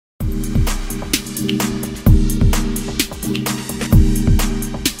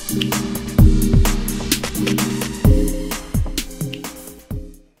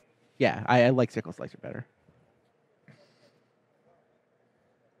Yeah, I like Sickle Slicer better.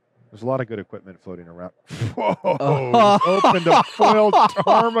 There's a lot of good equipment floating around. Whoa! Opened a foil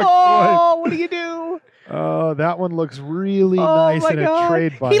Tarmagoyf. Oh, what do you do? Oh, that one looks really nice in a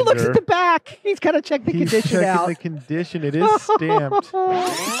trade binder. He looks at the back. He's got to check the condition out. He's checking the condition. It is stamped.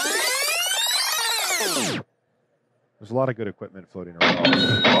 There's a lot of good equipment floating around. He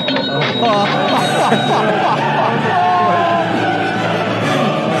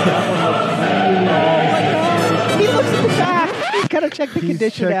looks at the back. He's got to check the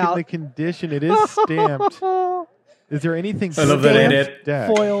condition out. He's checking the condition. It is stamped. Is there anything? I love that ain't it.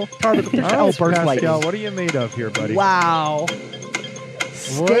 Foil Tarmagoyf. Pascal, what are you made of here, buddy? Wow.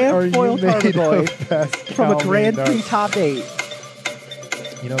 Stamped foil Tarmagoyf from a Grand Prix top 8.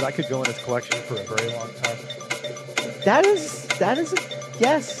 You know, that could go in his collection for a very long time. That is a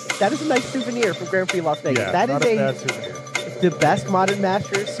nice souvenir from Grand Prix Las Vegas. Yeah, that not is a bad souvenir. The best Modern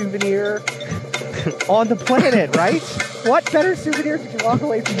Masters souvenir on the planet, right? What better souvenir could you walk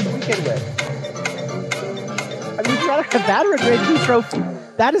away from this weekend with? I mean, you gotta have that or a Grand Prix trophy.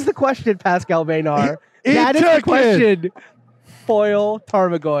 That is the question, Pascal Maynard. That is the question. Foil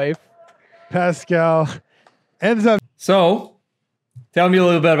Tarmagoyf. Pascal ends up. So, tell me a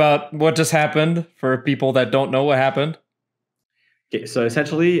little bit about what just happened for people that don't know what happened. Okay, so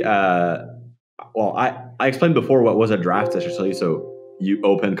essentially, well, I explained before what was a draft essentially. So you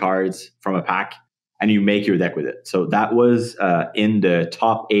open cards from a pack and you make your deck with it. So that was in the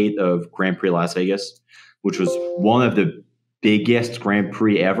top 8 of Grand Prix Las Vegas, which was one of the biggest Grand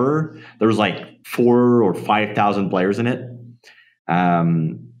Prix ever. There was like 4,000 or 5,000 players in it.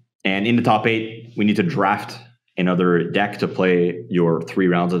 And in the top 8, we need to draft another deck to play your 3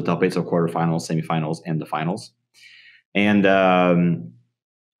 rounds of the top 8, so quarterfinals, semifinals, and the finals. And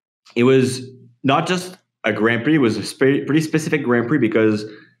it was not just a Grand Prix, it was a pretty specific Grand Prix because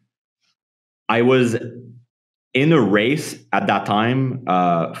I was in a race at that time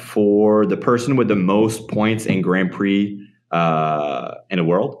for the person with the most points in Grand Prix in the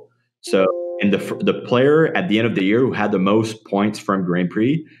world. So, and the player at the end of the year who had the most points from Grand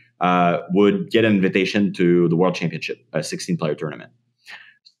Prix would get an invitation to the World Championship, a 16-player tournament.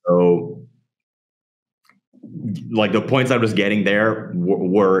 So, like the points I was getting there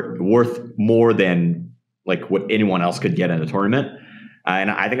were worth more than like what anyone else could get in a tournament.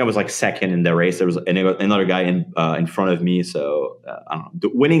 And I think I was like second in the race. There was another guy in front of me. So I don't know.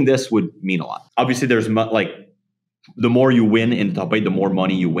 Winning this would mean a lot. Obviously, there's like the more you win in the top 8, the more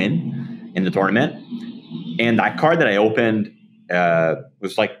money you win in the tournament. And that card that I opened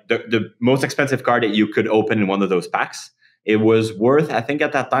was like the most expensive card that you could open in one of those packs. It was worth, I think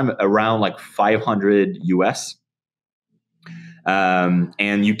at that time, around like 500 US.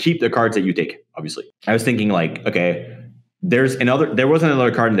 And you keep the cards that you take, obviously. I was thinking like, okay, there was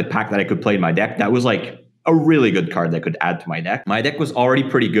another card in the pack that I could play in my deck. That was like a really good card that I could add to my deck. My deck was already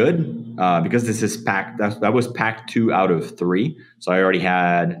pretty good because this is pack. That was pack 2 out of 3. So I already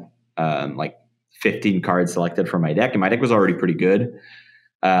had like 15 cards selected for my deck, and my deck was already pretty good.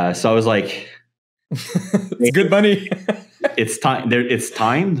 So I was like, it's good money. It's time. It's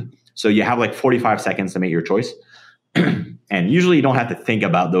timed, so you have like 45 seconds to make your choice. And usually you don't have to think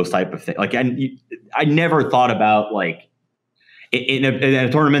about those type of things. Like I never thought about like in a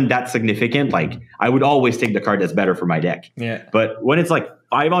tournament that's significant. Like I would always take the card that's better for my deck. Yeah. But when it's like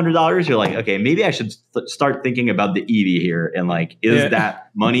 $500, you're like, okay, maybe I should start thinking about the EV here. And like, is that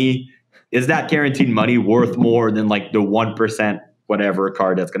money? Is that guaranteed money worth more than like the 1% whatever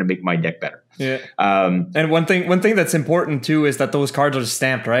card that's going to make my deck better? Yeah. And one thing that's important too is that those cards are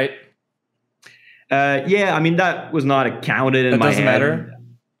stamped, right? Yeah, I mean that was not counted in my head. That doesn't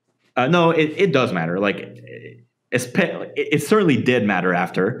matter? No, it does matter. Like it certainly did matter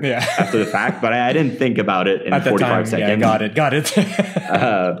after the fact, but I didn't think about it in 45 seconds. Yeah, got it.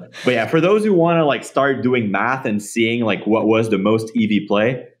 But yeah, for those who want to like start doing math and seeing like what was the most EV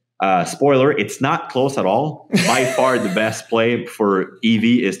play, spoiler, it's not close at all. By far the best play for EV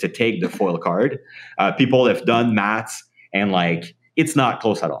is to take the foil card. People have done maths and like it's not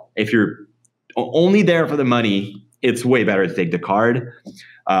close at all. If you're only there for the money, it's way better to take the card.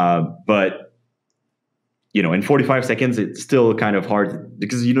 But you know, in 45 seconds, it's still kind of hard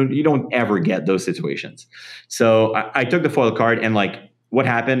because you don't ever get those situations. So I took the foil card, and like what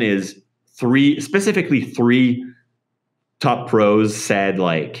happened is specifically three top pros said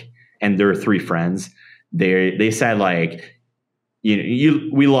like, and there are 3 friends. They said like,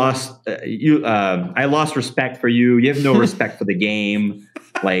 we lost. I lost respect for you. You have no respect for the game.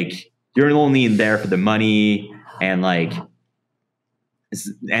 Like you're only in there for the money, and like,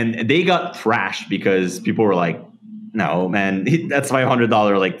 and they got trashed because people were like, no, man, that's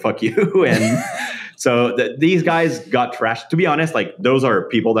 $500. Like, fuck you. And so these guys got trashed. To be honest, like those are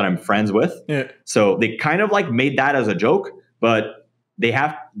people that I'm friends with. Yeah. So they kind of like made that as a joke, but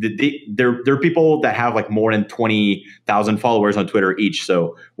they're people that have like more than 20,000 followers on Twitter each.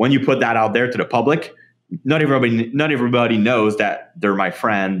 So when you put that out there to the public, not everybody knows that they're my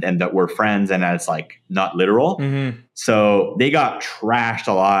friend and that we're friends and that it's like not literal. Mm-hmm. So they got trashed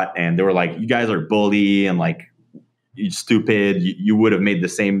a lot, and they were like, you guys are bully and like, you stupid. You would have made the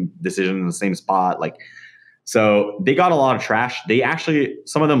same decision in the same spot. Like, so they got a lot of trash. They actually,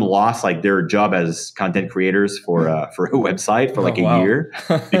 some of them lost like their job as content creators for a website for like a year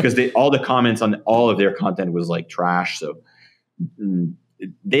because all the comments on all of their content was like trash. So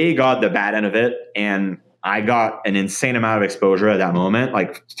they got the bad end of it, and I got an insane amount of exposure at that moment.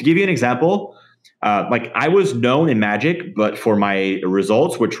 Like, to give you an example, like I was known in Magic, but for my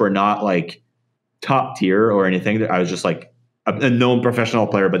results, which were not like top tier or anything, I was just like a known professional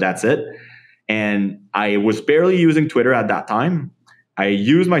player, but that's it. And I was barely using Twitter at that time. I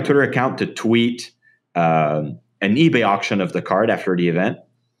used my Twitter account to tweet an eBay auction of the card after the event,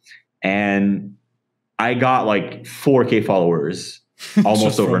 and I got like 4K followers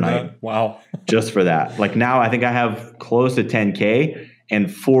almost overnight. Wow. Just for that. Like now I think I have close to 10K,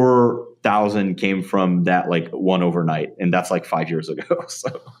 and 4,000 came from that like one overnight. And that's like 5 years ago.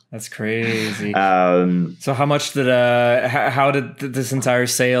 So that's crazy. So how much did, how did this entire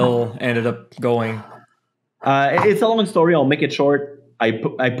sale ended up going? It's a long story. I'll make it short. I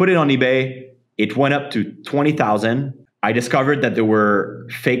put it on eBay. It went up to 20,000. I discovered that there were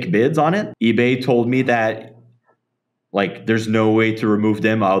fake bids on it. eBay told me that like there's no way to remove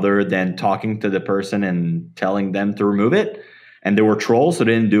them other than talking to the person and telling them to remove it. And they were trolls, so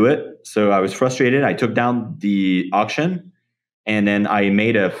they didn't do it. So I was frustrated. I took down the auction, and then I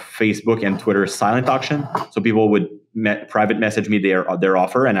made a Facebook and Twitter silent auction. So people would private message me their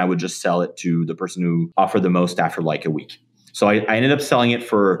offer, and I would just sell it to the person who offered the most after like a week. So I ended up selling it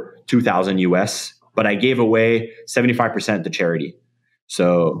for 2,000 US, but I gave away 75% to charity.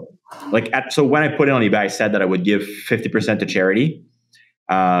 So so when I put it on eBay, I said that I would give 50% to charity.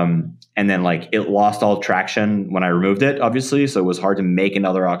 And then like it lost all traction when I removed it, obviously. So it was hard to make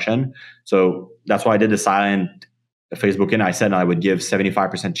another auction. So that's why I did the silent Facebook, and I said I would give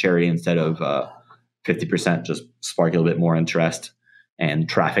 75% charity instead of 50%, just spark a little bit more interest and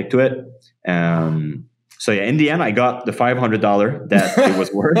traffic to it. So yeah, in the end, I got the $500 that it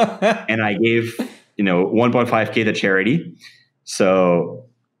was worth, and I gave 1.5K to charity. So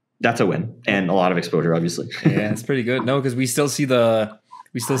that's a win and a lot of exposure, obviously. Yeah, it's pretty good. No, because we still see the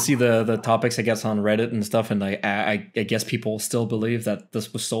topics, I guess, on Reddit and stuff, and I guess people still believe that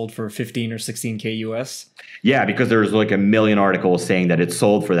this was sold for 15 or 16K US. Yeah, because there's like a million articles saying that it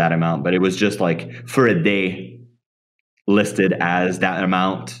sold for that amount, but it was just like for a day listed as that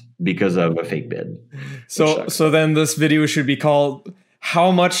amount because of a fake bid. So then this video should be called "How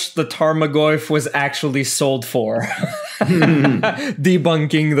Much the Tarmagoyf Was Actually Sold For."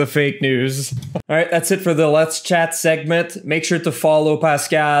 Debunking the fake news. All right, that's it for the Let's Chat segment. Make sure to follow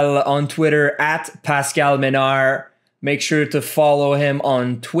Pascal on Twitter at Pascal Maynard. Make sure to follow him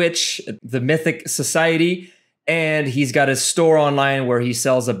on Twitch, The Mythic Society. And he's got his store online where he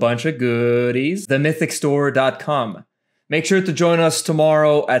sells a bunch of goodies, themythicstore.com. Make sure to join us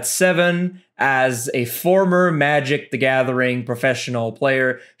tomorrow at 7 as a former Magic the Gathering professional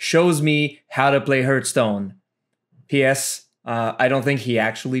player shows me how to play Hearthstone. P.S. I don't think he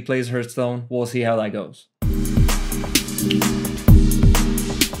actually plays Hearthstone. We'll see how that goes.